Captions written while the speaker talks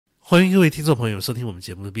欢迎各位听众朋友收听我们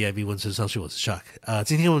节目的 BIV 温存上去，我是 Shark。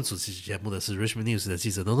今天我们主持节目的是 Richmond News 的记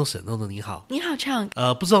者 NoNo 沈，NoNo 你好。你好唱。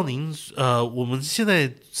不知道您我们现在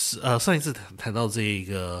上一次谈到这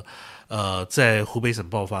个在湖北省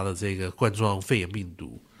爆发的这个冠状肺炎病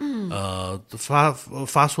毒，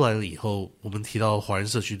发出来了以后，我们提到华人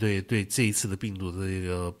社区对这一次的病毒的这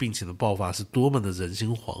个病情的爆发是多么的人心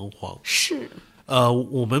惶惶。是。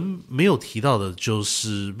我们没有提到的就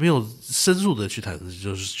是没有深入的去谈的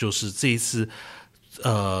就是这一次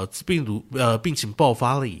病情爆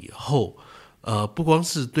发了以后，不光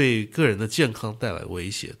是对个人的健康带来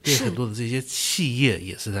威胁，对很多的这些企业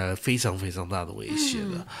也是带来非常非常大的威胁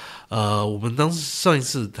的。我们当时上一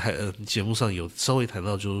次节目上有稍微谈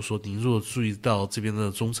到，就是说您如果注意到这边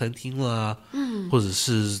的中餐厅啦，或者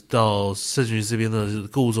是到甚至于这边的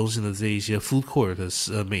购物中心的这一些 food court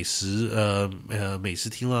的美食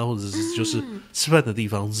厅啦，或者是就是吃饭的地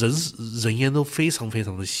方，人烟都非常非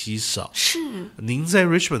常的稀少。是。您在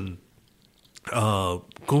Richmond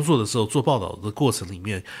工作的时候做报道的过程里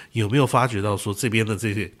面，有没有发觉到说这边的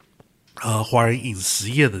这些华人饮食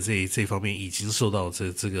业的这方面已经受到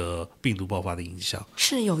这个病毒爆发的影响？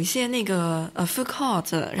是有一些那个food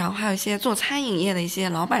court， 然后还有一些做餐饮业的一些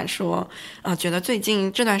老板说，觉得最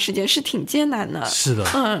近这段时间是挺艰难的。是的。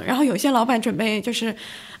然后有些老板准备就是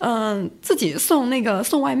自己送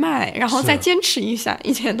外卖，然后再坚持一下，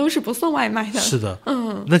以前都是不送外卖的。是的。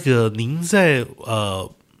那个您在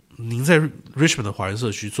Richmond 的华人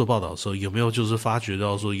社区做报道的时候，有没有就是发觉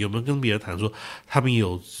到说，有没有跟别人谈说，他们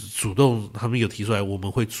有提出来，我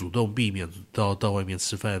们会主动避免到外面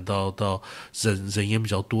吃饭，到人烟比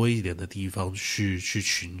较多一点的地方去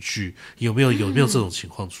群聚，有没有这种情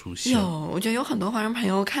况出现？有，我觉得有很多华人朋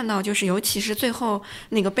友看到，就是尤其是最后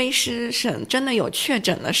那个卑诗省真的有确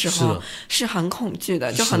诊的时候，是很恐惧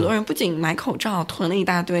的。就很多人不仅买口罩囤了一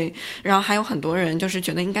大堆，然后还有很多人就是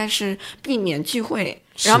觉得应该是避免聚会。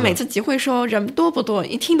然后每次集会说人多不多，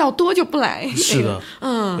一听到多就不来。是的。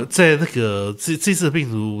在那个这次的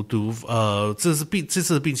病毒这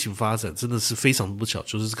次的病情发展真的是非常不巧，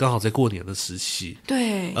就是刚好在过年的时期。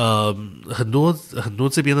对。很多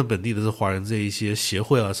这边的本地的华人这一些协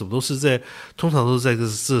会啊，什么通常都是在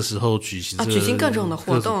这时候举行各种的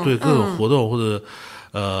活动。对，各种活动或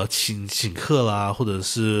者请客啦，或者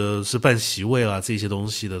是办席位啦，这些东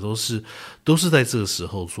西的都是在这个时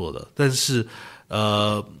候做的。但是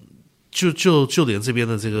就连这边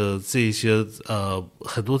的这些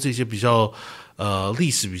很多这些比较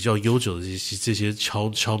历史比较悠久的这些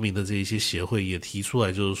侨民的这一些协会也提出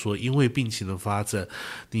来，就是说因为病情的发展，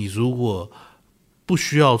你如果不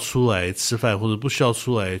需要出来吃饭或者不需要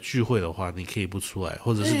出来聚会的话，你可以不出来，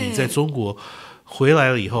或者是你在中国回来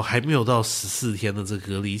了以后还没有到14天的这个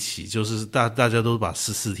隔离期，就是大家都把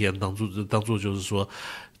14天当作就是说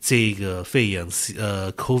这个肺炎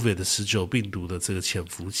COVID-19 病毒的这个潜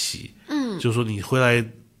伏期。就是说你回来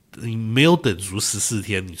你没有等足14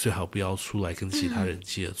天，你最好不要出来跟其他人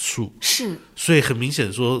接触。是。所以很明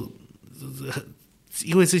显说，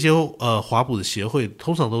因为这些华捕的协会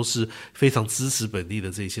通常都是非常支持本地的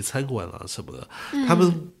这些餐馆啊什么的，他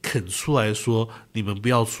们肯出来说你们不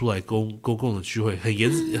要出来公共的聚会，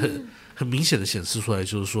很明显的显示出来，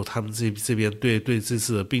就是说他们这边对这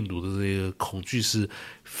次的病毒的这个恐惧是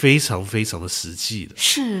非常非常的实际的。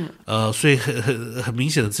是。所以很明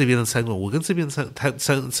显的，这边的餐馆，我跟这边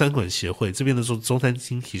餐馆协会这边的中餐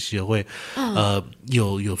厅体协会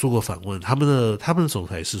有做过访问，他们的总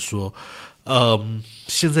裁是说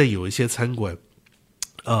现在有一些餐馆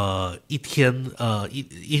一天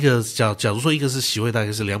一个假如说一个是席位大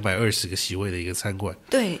概是220个席位的一个餐馆，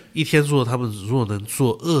对，一天他们如果能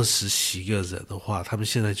坐20席个人的话，他们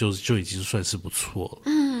现在就已经算是不错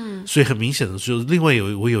了。所以很明显的就是另外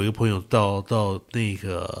我有一个朋友到那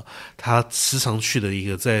个他时常去的一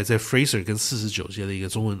个在 Fraser 跟49街的一个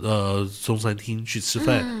中餐厅去吃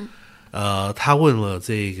饭。他问了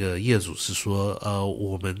这个业主是说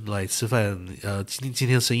我们来吃饭今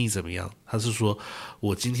天生意怎么样？他是说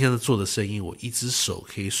我今天做的生意我一只手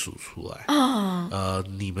可以数出来。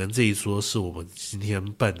你们这一桌是我们今天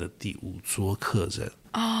办的第5桌客人。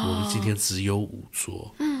我们今天只有5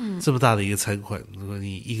桌。这么大的一个餐馆，如果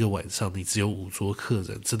你一个晚上你只有5桌客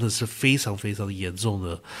人，真的是非常非常严重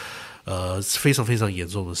的非常非常严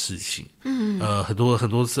重的事情。很多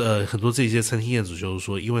这些餐厅业主就是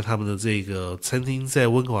说，因为他们的这个餐厅在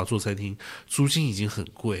温哥华做餐厅租金已经很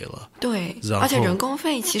贵了。对。而且人工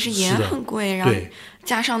费其实也很贵，然后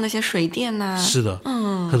加上那些水电啊。是的。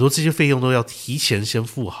很多这些费用都要提前先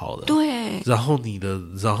付好的。对。对，然后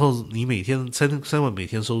你每天餐馆每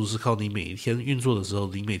天收入是靠你每一天运作的时候，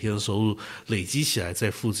你每天的收入累积起来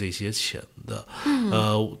再付这些钱的。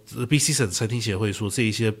BC 省餐厅协会说，这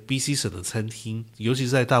一些 BC 省的餐厅，尤其是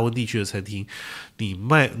在大温地区的餐厅，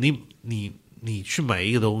你去买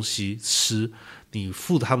一个东西吃，你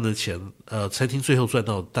付他们的钱，餐厅最后赚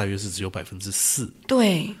到大约是只有4%。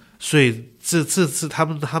对，所以这他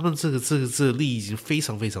们这个利益已经非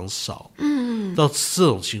常非常少。到这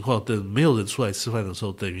种情况，等没有人出来吃饭的时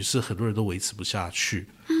候，等于是很多人都维持不下去。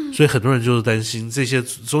所以很多人就是担心，这些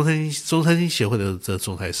中餐厅协会的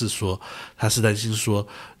总裁是说，他是担心说，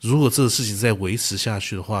如果这个事情再维持下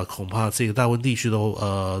去的话，恐怕这个大温地区的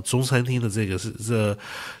中餐厅的这个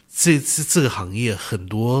行业很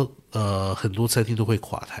多餐厅都会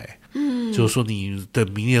垮台。就是说你等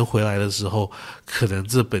明年回来的时候，可能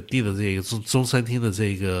这本地的这个中餐厅的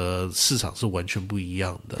这个市场是完全不一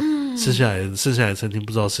样的。剩下来的餐厅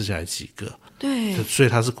不知道剩下来几个。对，所以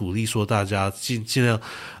他是鼓励说大家尽量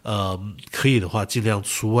可以的话尽量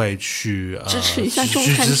出外去支持一下中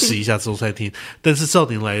餐厅，支持一下中餐厅。但是赵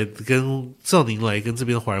宁来跟这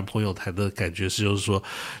边的华人朋友谈的感觉是，就是说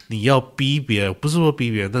你要逼别人，不是说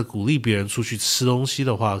逼别人，但鼓励别人出去吃东西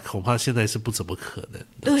的话，恐怕现在是不怎么可能的，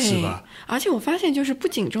对，是吧？而且我发现，就是不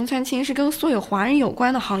仅中餐厅，是跟所有华人有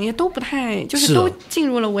关的行业都不太，就是都进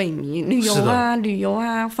入了萎靡，旅游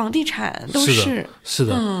啊，房地产都是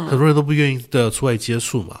的，很多人都不愿意的出外接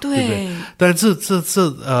触嘛，对不对？但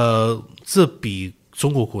这比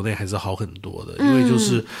中国国内还是好很多的，因为就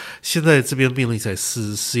是现在这边病例才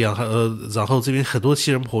4样，然后这边很多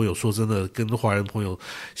西人朋友说真的跟华人朋友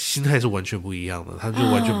心态是完全不一样的，他就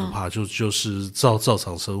完全不怕，就是照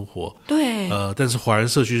常生活。对，但是华人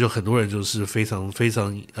社区就很多人就是非常非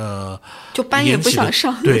常就班也不想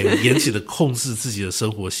上，对，严谨的控制自己的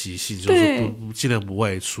生活习性，就是尽量不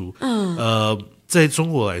外出。在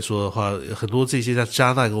中国来说的话，很多这些加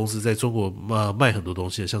拿大公司在中国卖很多东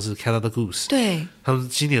西，像是 Canada Goose， 对，他们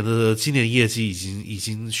今年业绩已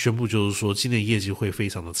经宣布，就是说今年业绩会非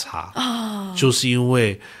常的差就是因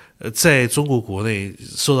为在中国国内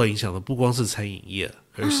受到影响的不光是餐饮业，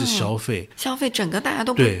而是消费，整个大家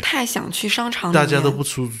都不太想去商场里面，大家都不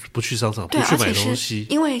去商场，不去买东西，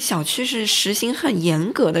因为小区是实行很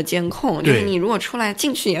严格的监控，就是你如果出来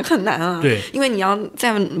进去也很难啊。对，因为你要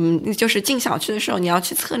在就是进小区的时候，你要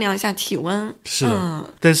去测量一下体温。是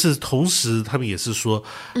的，但是同时他们也是说，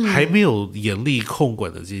还没有严厉控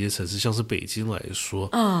管的这些城市，像是北京来说，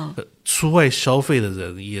出外消费的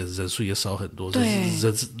人数也少很多，对，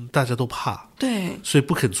大家都怕，对，所以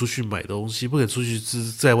不肯出去买东西，不肯出去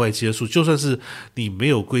在外接触。就算是你没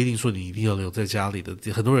有规定说你一定要留在家里的，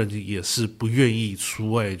很多人也是不愿意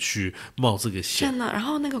出外去冒这个险。真的，然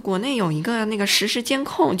后那个国内有一个那个实时监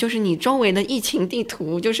控，就是你周围的疫情地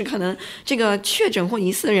图，就是可能这个确诊或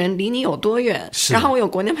疑似的人离你有多远。然后我有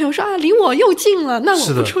国内朋友说离我又近了，那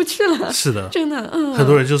我不出去了。是的，真的，很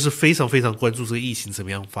多人就是非常非常关注这个疫情怎么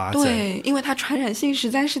样发展。对，因为它传染性实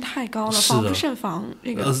在是太高了，防不胜防。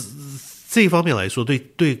这一方面来说，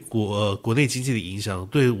对国内经济的影响，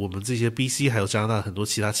对我们这些 BC 还有加拿大很多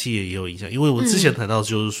其他企业也有影响。因为我们之前谈到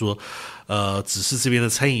就是说，只是这边的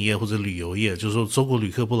餐饮业或者旅游业，就是说中国旅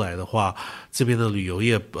客不来的话，这边的旅游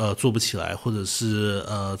业做不起来，或者是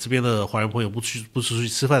这边的华人朋友不出去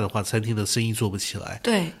吃饭的话，餐厅的生意做不起来。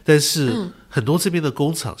对，但是很多这边的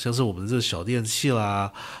工厂，像是我们这小电器啦，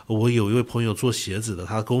我有一位朋友做鞋子的，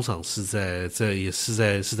他工厂是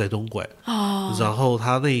在东莞然后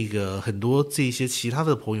他那个很多这些其他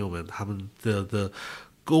的朋友们，他们的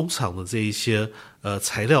工厂的这一些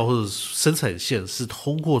材料或者生产线是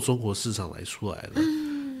通过中国市场来出来的。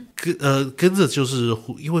跟着就是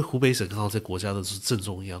因为湖北省刚好在国家的正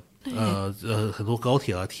中央，很多高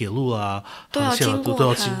铁啊、铁路啊、航线啊都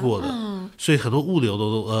要经过的，所以很多物流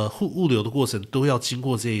的过程都要经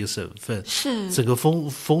过这一个省份，是整个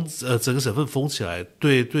整个省份封起来，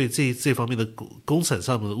对这方面的工厂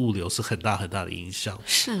上面的物流是很大很大的影响。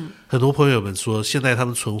是很多朋友们说，现在他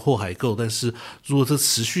们存货还够，但是如果这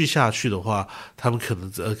持续下去的话，他们可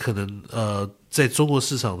能在中国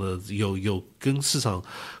市场的有跟市场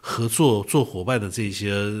合作做伙伴的这些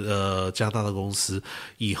加拿大的公司，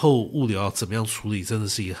以后物流要怎么样处理，真的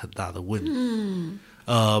是一个很大的问题。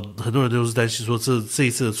很多人都是担心说，这一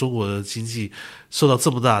次的中国的经济受到这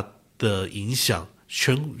么大的影响，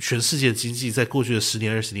全世界经济在过去的10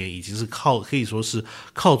年20年已经是可以说是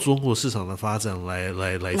靠中国市场的发展来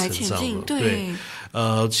成长了。对，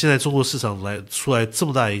现在中国市场出来这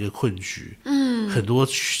么大一个困局，很多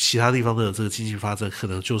其他地方的这个经济发展可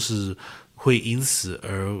能就是会因此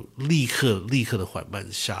而立刻的缓慢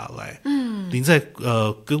下来。您在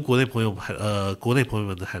跟国内朋友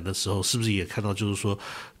们谈的时候，是不是也看到就是说，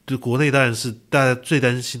对国内当然是大家最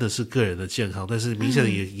担心的是个人的健康，但是明显的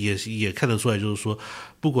也看得出来，就是说，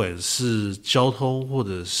不管是交通或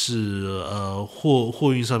者是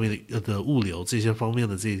货运上面的物流这些方面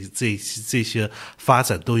的这些发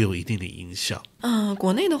展都有一定的影响。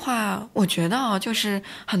国内的话，我觉得就是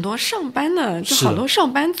很多上班的，就好多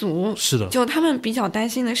上班族，是的，就他们比较担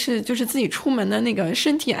心的是，就是自己出门的那个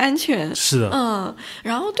身体安全。是的，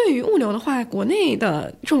然后对于物流的话，国内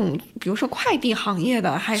的这种，比如说快递行业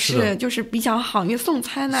的，还是就是比较好，因为送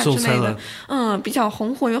餐之类的，比较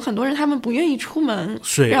红火。有很多人他们不愿意出门，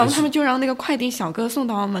然后他们就让那个快递小哥送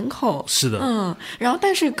到门口。是的，然后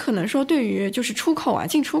但是可能说对于就是出口啊、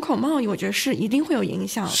进出口贸易，我觉得是一定会有影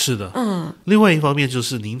响。是的，另外一方面就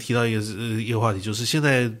是您提到一个话题，就是现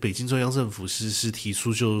在北京中央政府是提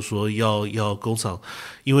出就是说要工厂，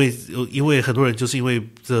因为很多人就是因为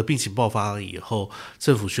这病情爆发了以后，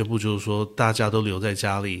政府宣布就是说大家都留在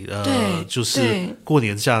家里，就是过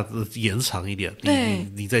年假延长一点，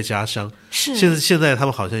你在家乡。是现在他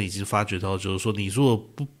们好像已经发觉到，就是说你如果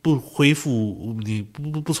不恢复，你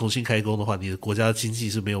不重新开工的话，你的国家的经济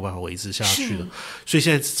是没有办法维持下去的。所以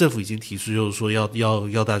现在政府已经提出，就是说要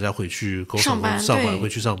大家回去工厂上班，回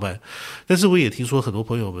去上班。但是我也听说很多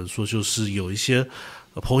朋友们说，就是有一些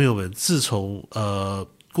朋友们自从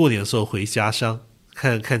过年的时候回家乡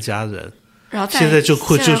看家人。然后现在就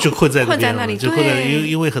困在那边了，里，就困在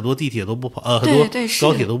因为很多地铁都不跑，很多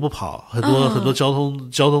高铁都不跑，很多交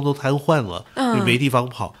通都瘫痪了，没地方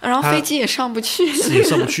跑，然后飞机也上不去，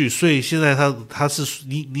所以现在他是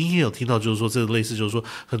你也有听到，就是说这类似，就是说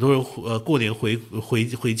很多人过年回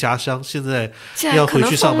家乡，现在要回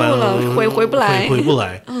去上班了，回不来，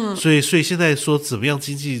所以现在说怎么样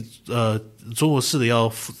经济中国式的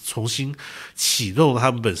要重新启动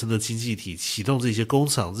他们本身的经济体，启动这些工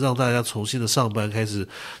厂，让大家重新的上班，开始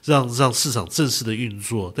让市场正式的运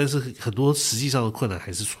作，但是很多实际上的困难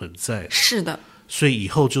还是存在。是的，所以以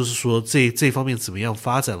后就是说这方面怎么样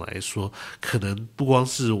发展来说，可能不光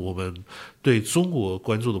是我们对中国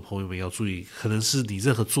关注的朋友们要注意，可能是你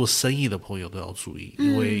任何做生意的朋友都要注意，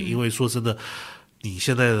因为说真的，你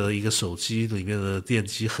现在的一个手机里面的电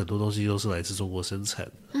机很多东西都是来自中国生产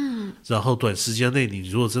的，然后短时间内你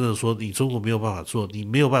如果真的说你中国没有办法做，你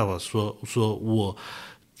没有办法说我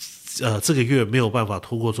这个月没有办法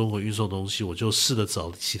通过中国运送东西，我就试着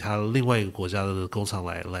找其他另外一个国家的工厂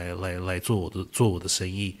来做我的生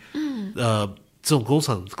意。这种工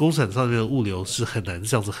厂上面的物流是很难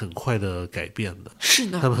这样子很快的改变的。是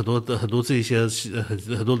的，他们很多这些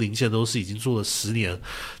很多零件都是已经做了10年，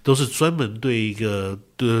都是专门对一个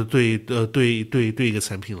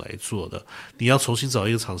产品来做的。你要重新找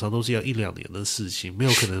一个厂商，都是要1-2年的事情，没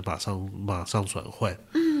有可能马上转换。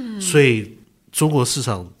所以中国市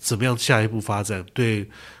场怎么样下一步发展，对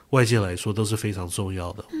外界来说都是非常重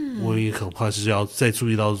要的。我也恐怕是要再注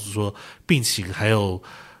意到，是说病情还有。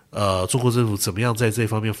中国政府怎么样在这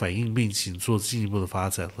方面反映病情，做进一步的发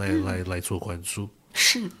展，来做关注。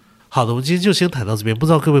是好的，我们今天就先谈到这边。不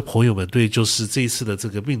知道各位朋友们对就是这一次的这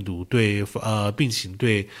个病毒对病情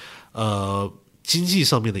对经济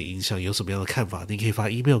上面的影响有什么样的看法？你可以发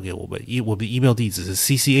email 给我们，我们的 email 地址是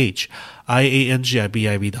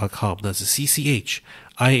cchiangibib.com， 那是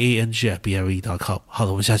cchiangibib.com。好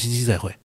的，我们下星期再会。